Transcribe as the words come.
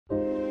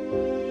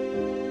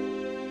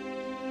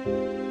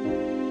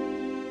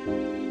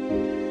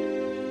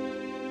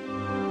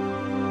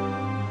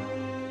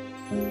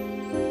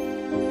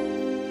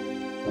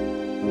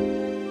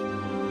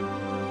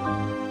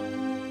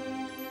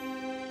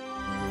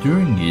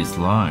During his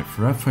life,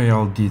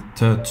 Raphael did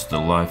touch the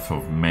life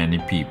of many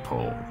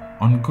people.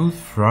 On Good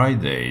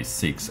Friday,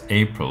 6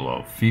 April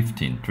of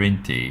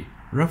 1520,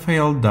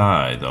 Raphael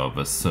died of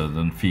a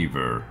sudden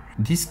fever.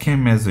 This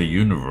came as a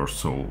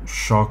universal,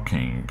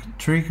 shocking,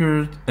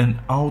 triggered an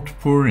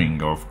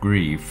outpouring of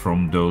grief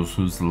from those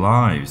whose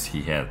lives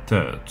he had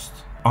touched.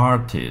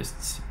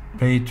 Artists,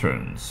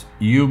 patrons,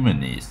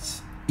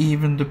 humanists,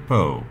 even the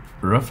Pope.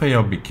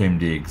 Raphael became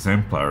the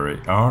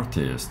exemplary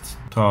artist,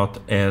 taught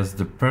as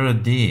the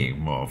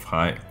paradigm of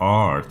high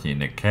art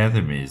in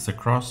academies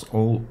across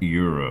all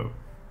Europe.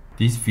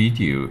 This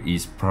video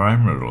is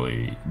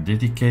primarily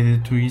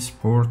dedicated to his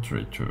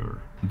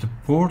portraiture. The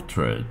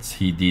portraits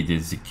he did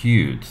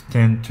execute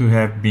tend to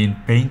have been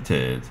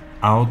painted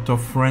out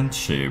of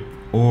friendship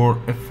or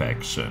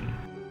affection.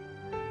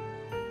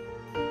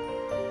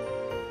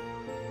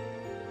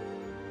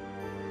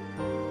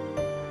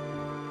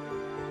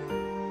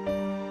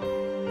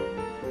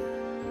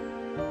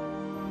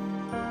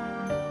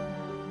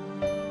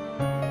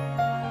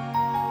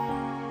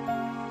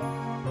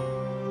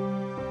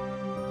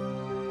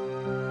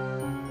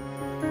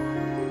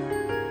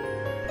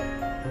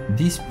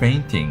 This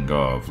painting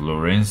of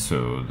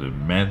Lorenzo di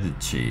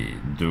Medici,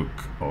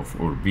 Duke of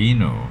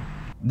Urbino.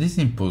 This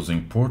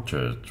imposing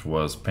portrait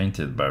was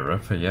painted by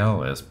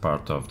Raphael as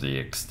part of the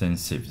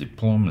extensive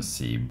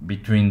diplomacy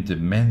between the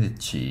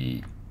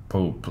Medici,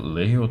 Pope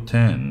Leo X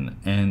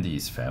and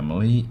his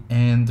family,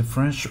 and the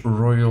French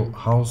royal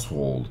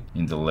household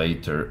in the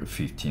later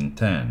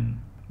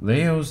 1510.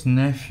 Leo's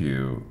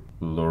nephew,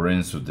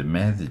 Lorenzo de'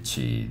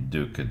 Medici,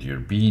 Duke di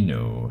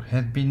Urbino,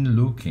 had been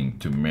looking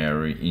to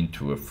marry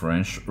into a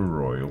French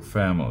royal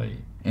family,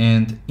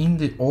 and in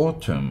the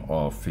autumn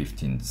of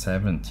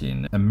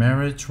 1517 a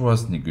marriage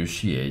was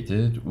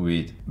negotiated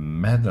with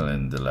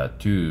Madeleine de la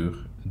Tour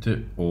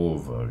de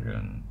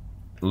Auvergne.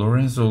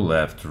 Lorenzo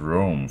left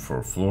Rome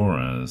for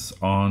Florence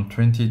on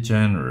 20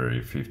 January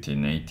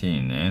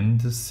 1518,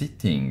 and the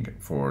sitting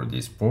for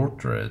this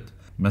portrait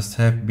must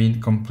have been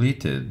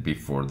completed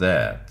before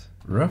that.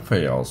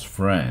 Raphael's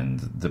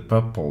friend, the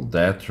papal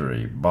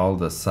datary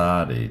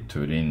Baldassare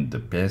Turin de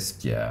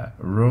Pescia,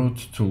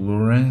 wrote to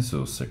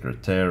Lorenzo's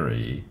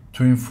secretary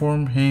to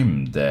inform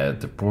him that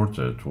the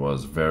portrait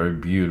was very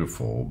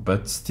beautiful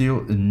but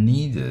still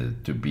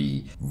needed to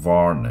be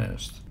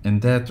varnished,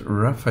 and that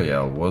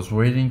Raphael was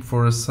waiting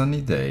for a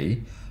sunny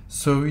day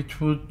so it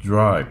would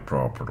dry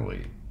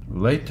properly.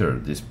 Later,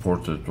 this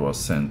portrait was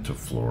sent to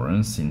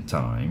Florence in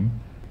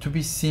time to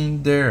be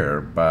seen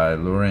there by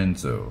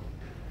Lorenzo.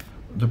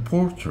 The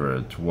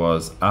portrait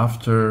was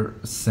after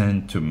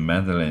sent to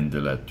Madeleine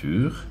de la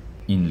Tour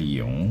in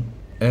Lyon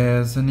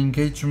as an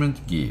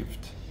engagement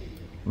gift.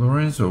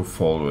 Lorenzo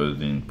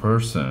followed in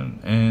person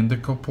and the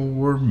couple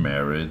were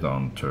married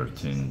on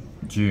 13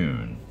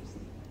 June.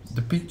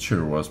 The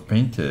picture was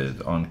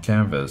painted on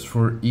canvas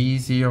for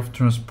ease of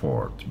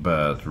transport,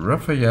 but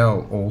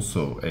Raphael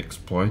also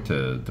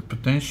exploited the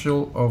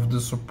potential of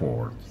the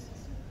support.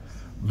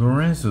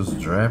 Lorenzo's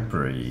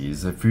drapery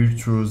is a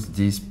virtuous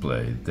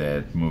display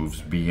that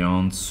moves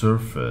beyond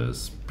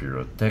surface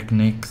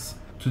pyrotechnics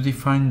to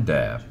define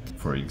depth.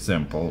 For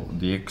example,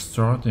 the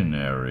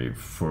extraordinary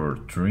fur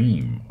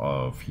trim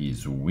of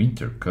his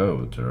winter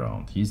coat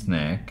around his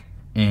neck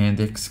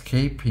and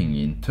escaping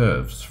in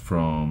tufts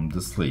from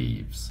the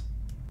sleeves.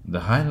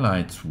 The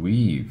highlights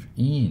weave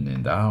in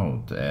and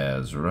out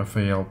as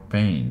Raphael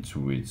paints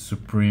with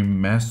supreme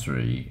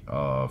mastery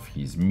of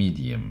his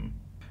medium.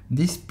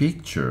 This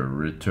picture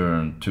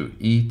returned to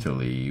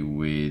Italy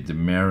with the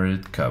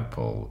married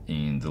couple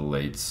in the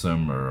late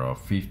summer of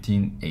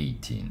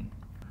 1518.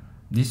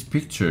 This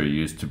picture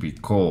used to be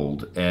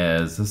called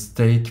as a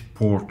state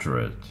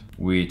portrait,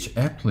 which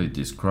aptly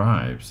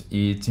describes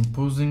its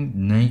imposing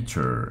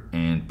nature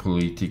and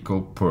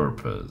political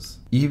purpose,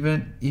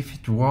 even if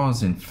it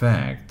was in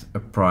fact a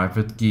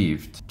private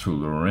gift to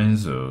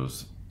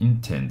Lorenzo's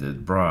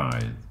intended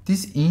bride.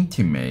 This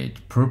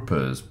intimate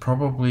purpose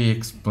probably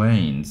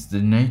explains the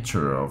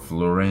nature of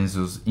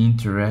Lorenzo's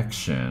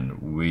interaction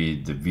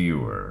with the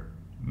viewer,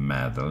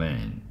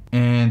 Madeleine,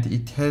 and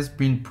it has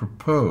been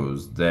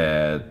proposed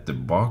that the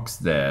box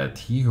that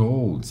he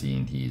holds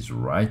in his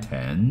right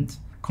hand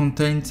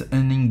contains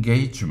an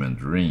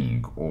engagement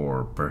ring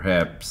or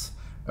perhaps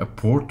a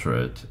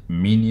portrait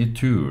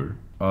miniature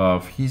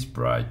of his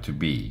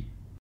bride-to-be.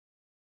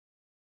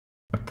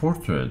 A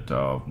portrait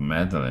of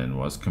Madeleine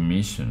was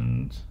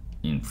commissioned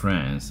in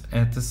France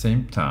at the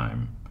same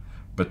time,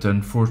 but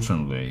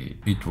unfortunately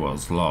it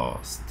was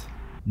lost.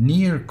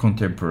 Near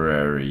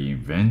contemporary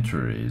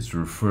inventories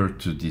refer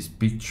to this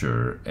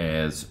picture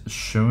as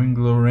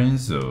showing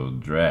Lorenzo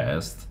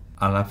dressed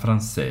à la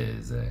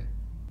française,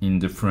 in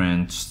the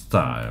French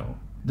style.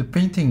 The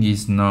painting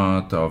is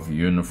not of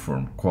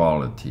uniform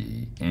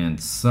quality and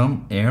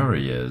some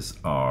areas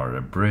are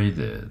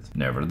abraded.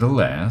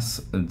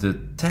 Nevertheless, the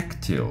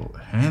tactile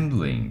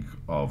handling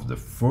of the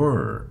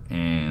fur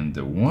and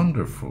the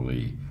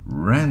wonderfully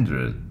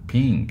rendered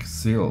pink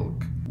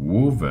silk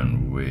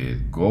woven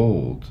with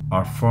gold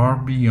are far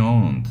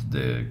beyond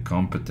the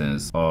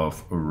competence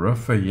of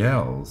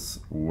Raphael's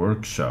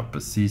workshop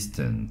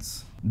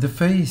assistants. The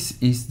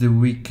face is the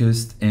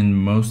weakest and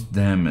most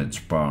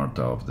damaged part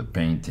of the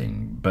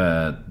painting,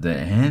 but the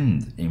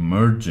hand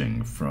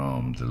emerging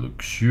from the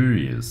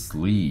luxurious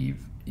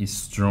sleeve is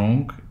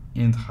strong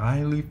and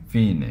highly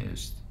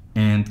finished,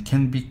 and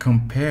can be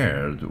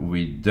compared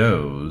with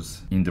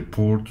those in the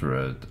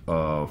portrait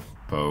of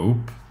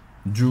Pope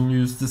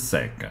Julius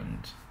II.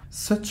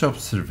 Such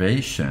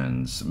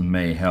observations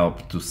may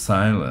help to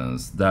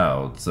silence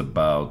doubts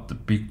about the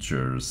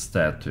picture's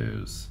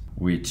status,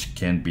 which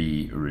can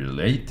be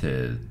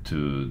related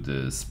to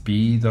the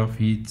speed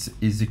of its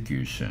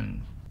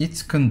execution,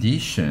 its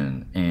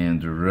condition,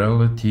 and the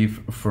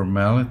relative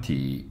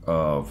formality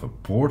of a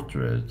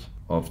portrait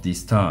of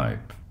this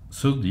type,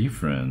 so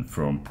different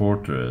from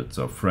portraits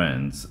of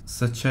friends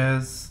such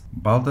as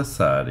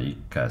Baldassare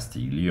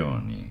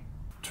Castiglione.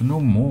 To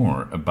know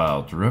more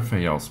about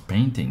Raphael's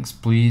paintings,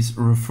 please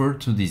refer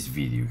to this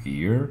video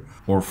here,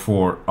 or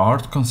for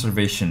art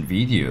conservation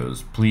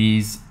videos,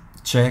 please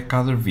check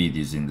other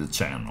videos in the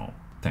channel.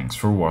 Thanks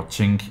for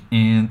watching,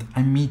 and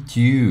I meet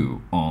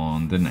you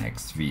on the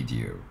next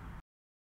video.